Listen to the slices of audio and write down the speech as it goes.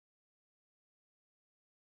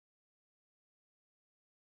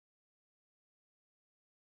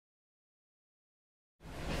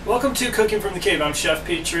Welcome to Cooking from the Cave. I'm Chef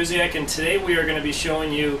Pete Truziak, and today we are going to be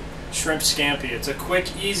showing you shrimp scampi. It's a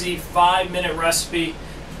quick, easy 5-minute recipe.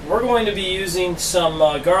 We're going to be using some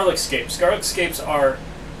garlic scapes. Garlic scapes are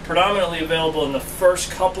predominantly available in the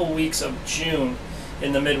first couple weeks of June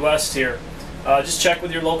in the Midwest here. Just check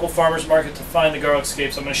with your local farmer's market to find the garlic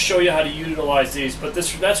scapes. I'm going to show you how to utilize these, but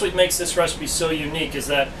that's what makes this recipe so unique, is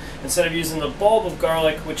that instead of using the bulb of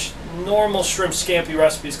garlic, which normal shrimp scampi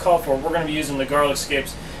recipes call for, we're going to be using the garlic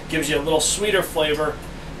scapes. Gives you a little sweeter flavor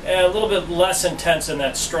and a little bit less intense in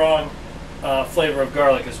that strong flavor of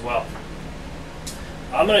garlic as well.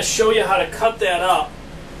 I'm going to show you how to cut that up,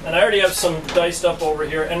 and I already have some diced up over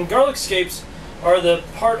here. And garlic scapes are the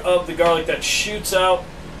part of the garlic that shoots out.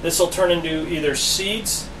 This will turn into either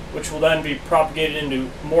seeds, which will then be propagated into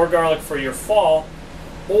more garlic for your fall,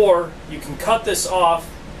 or you can cut this off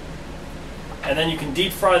and then you can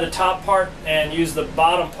deep fry the top part and use the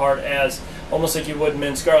bottom part as almost like you would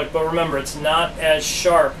minced garlic. But remember, it's not as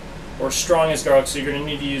sharp or strong as garlic, so you're going to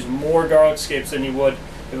need to use more garlic scapes than you would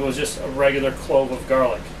if it was just a regular clove of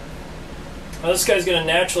garlic. Now this guy's going to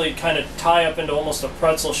naturally kind of tie up into almost a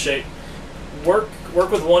pretzel shape. Work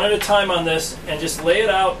with one at a time on this and just lay it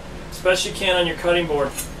out as best you can on your cutting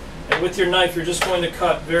board. And with your knife, you're just going to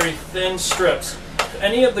cut very thin strips. If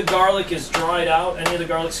any of the garlic is dried out, any of the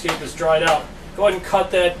garlic scape is dried out, go ahead and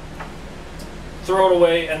cut that, throw it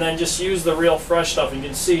away, and then just use the real fresh stuff. You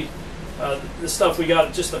can see this stuff we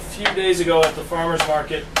got just a few days ago at the farmer's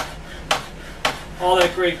market. All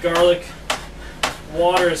that great garlic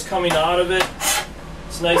water is coming out of it.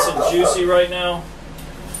 It's nice and juicy right now.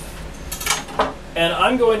 And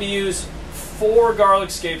I'm going to use 4 garlic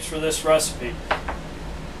scapes for this recipe.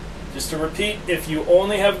 Just to repeat, if you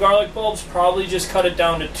only have garlic bulbs, probably just cut it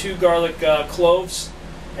down to 2 garlic cloves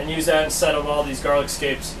and use that instead of all these garlic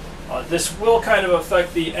scapes. This will kind of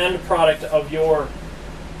affect the end product of your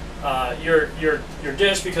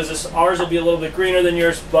dish, because ours will be a little bit greener than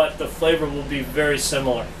yours, but the flavor will be very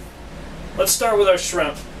similar. Let's start with our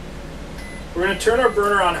shrimp. We're going to turn our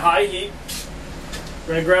burner on high heat.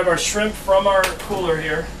 We're going to grab our shrimp from our cooler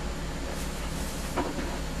here.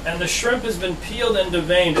 And the shrimp has been peeled and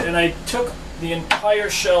deveined, and I took the entire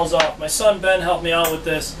shells off. My son Ben helped me out with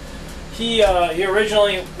this. He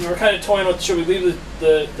originally, we were kind of toying with, should we leave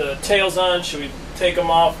the tails on, should we take them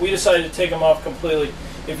off? We decided to take them off completely.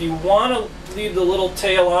 If you want to leave the little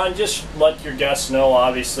tail on, just let your guests know,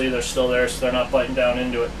 obviously they're still there so they're not biting down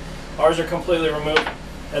into it. Ours are completely removed.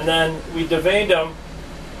 And then we deveined them.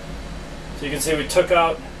 So you can see we took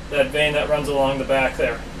out that vein that runs along the back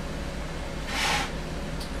there.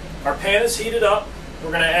 Our pan is heated up.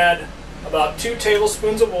 We're going to add about 2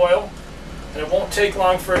 tablespoons of oil, and it won't take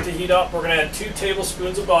long for it to heat up. We're going to add 2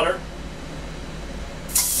 tablespoons of butter.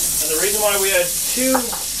 And the reason why we add 2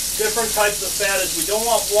 different types of fat is we don't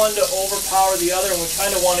want one to overpower the other, and we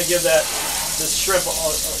kind of want to give this shrimp a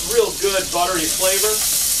real good buttery flavor.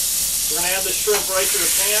 We're going to add the shrimp right to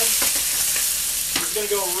the pan. It's going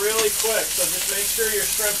to go really quick, so just make sure your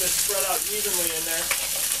shrimp is spread out evenly in there.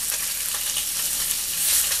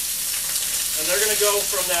 And they're going to go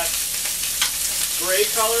from that gray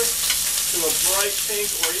color to a bright pink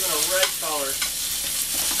or even a red color.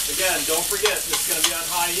 Again, don't forget, this is going to be on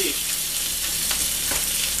high heat.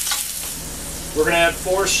 We're going to add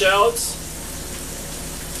 4 shallots.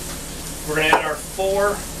 We're going to add our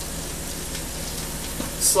 4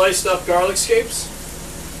 sliced up garlic scapes.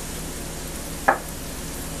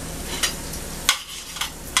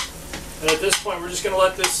 And at this point, we're just going to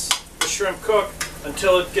let the shrimp cook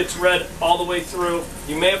until it gets red all the way through.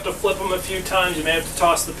 You may have to flip them a few times. You may have to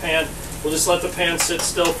toss the pan. We'll just let the pan sit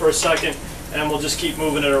still for a second, and we'll just keep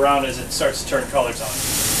moving it around as it starts to turn colors on.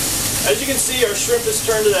 As you can see, our shrimp has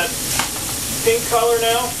turned to that pink color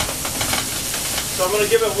now. So I'm going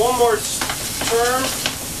to give it one more turn.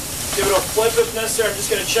 Give it a flip if necessary. I'm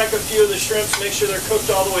just going to check a few of the shrimps, make sure they're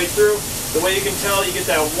cooked all the way through. The way you can tell, you get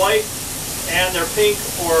that white and they're pink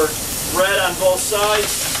or red on both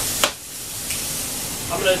sides.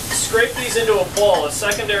 I'm going to scrape these into a bowl, a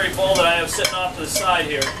secondary bowl that I have sitting off to the side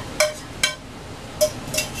here.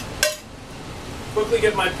 Quickly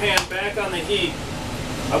get my pan back on the heat.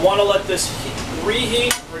 I want to let this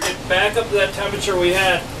reheat or get back up to that temperature we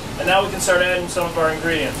had, and now we can start adding some of our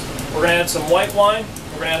ingredients. We're going to add some white wine,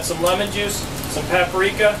 we're going to add some lemon juice, some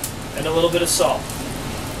paprika, and a little bit of salt.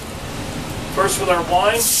 First with our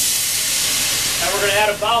wine, and we're going to add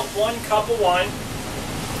about 1 cup of wine.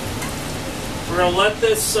 We're going to let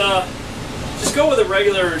this, just go with a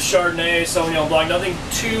regular Chardonnay, Sauvignon Blanc, nothing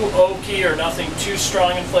too oaky or nothing too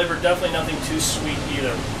strong in flavor, definitely nothing too sweet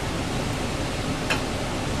either.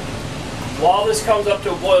 While this comes up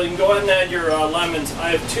to a boil, you can go ahead and add your lemons. I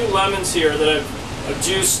have 2 lemons here that I've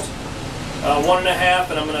juiced 1 1/2,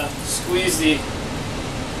 and I'm going to squeeze the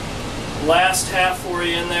last half for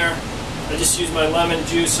you in there. I just use my lemon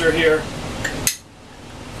juicer here.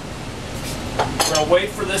 We're going to wait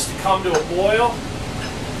for this to come to a boil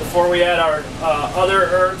before we add our other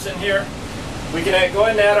herbs in here. We can go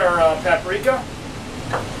ahead and add our paprika.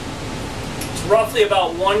 It's roughly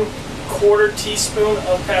about 1/4 teaspoon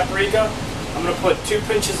of paprika. I'm going to put 2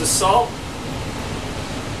 pinches of salt.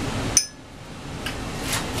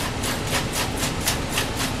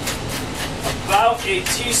 About a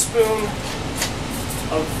teaspoon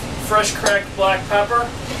of fresh cracked black pepper.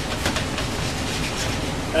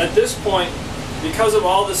 At this point, because of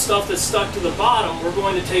all the stuff that's stuck to the bottom, we're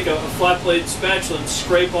going to take a flat blade spatula and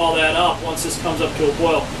scrape all that up once this comes up to a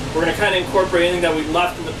boil. We're going to kind of incorporate anything that we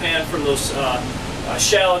left in the pan from those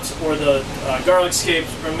shallots or the garlic scapes.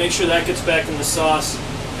 We're going to make sure that gets back in the sauce,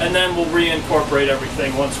 and then we'll reincorporate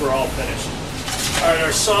everything once we're all finished. Alright,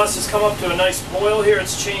 our sauce has come up to a nice boil here.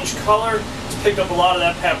 It's changed color. It's picked up a lot of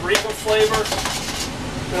that paprika flavor.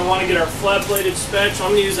 We're going to want to get our flat-bladed spatula.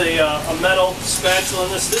 I'm going to use a metal spatula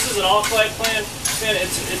in this. This is an all-clad pan.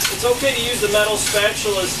 It's okay to use the metal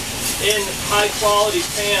spatulas in high-quality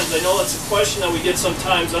pans. I know that's a question that we get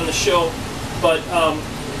sometimes on the show, but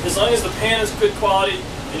as long as the pan is good quality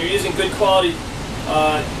and you're using good quality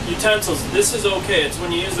utensils, this is okay. It's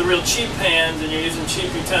when you use the real cheap pans and you're using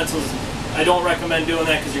cheap utensils, I don't recommend doing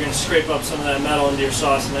that because you're going to scrape up some of that metal into your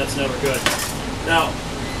sauce, and that's never good. Now,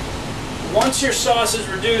 once your sauce is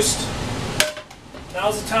reduced,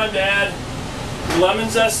 now's the time to add lemon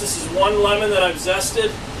zest. This is 1 lemon that I've zested,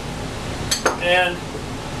 and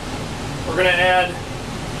we're going to add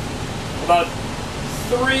about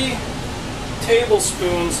 3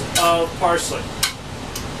 tablespoons of parsley.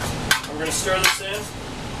 I'm going to stir this in.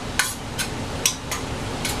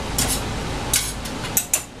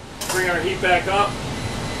 Bring our heat back up.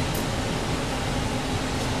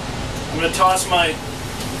 I'm going to toss my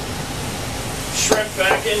shrimp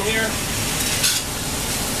back in here.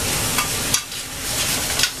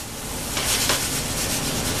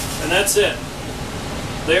 And that's it.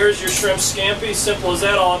 There's your shrimp scampi. Simple as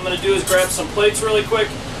that. All I'm going to do is grab some plates really quick.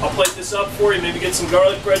 I'll plate this up for you, maybe get some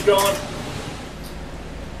garlic bread going.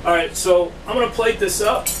 Alright, so I'm going to plate this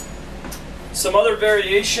up. Some other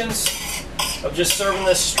variations of just serving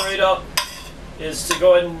this straight up is to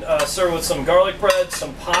go ahead and serve with some garlic bread,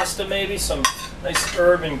 some pasta maybe, some nice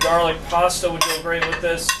herb and garlic pasta would go great with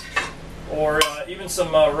this, or even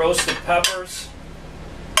some roasted peppers.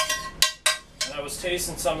 And I was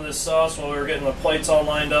tasting some of this sauce while we were getting the plates all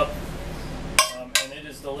lined up, and it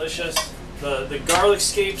is delicious. The garlic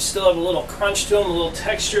scapes still have a little crunch to them, a little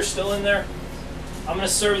texture still in there. I'm going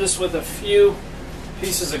to serve this with a few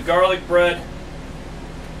pieces of garlic bread,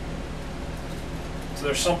 so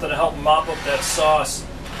there's something to help mop up that sauce.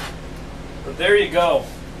 But there you go.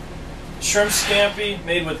 Shrimp scampi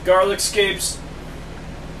made with garlic scapes.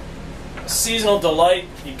 A seasonal delight.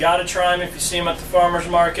 You got to try them if you see them at the farmer's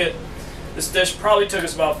market. This dish probably took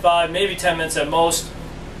us about 5, maybe 10 minutes at most.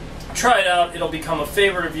 Try it out. It'll become a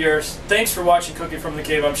favorite of yours. Thanks for watching Cooking from the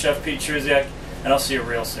Cave. I'm Chef Pete Truziak, and I'll see you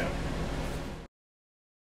real soon.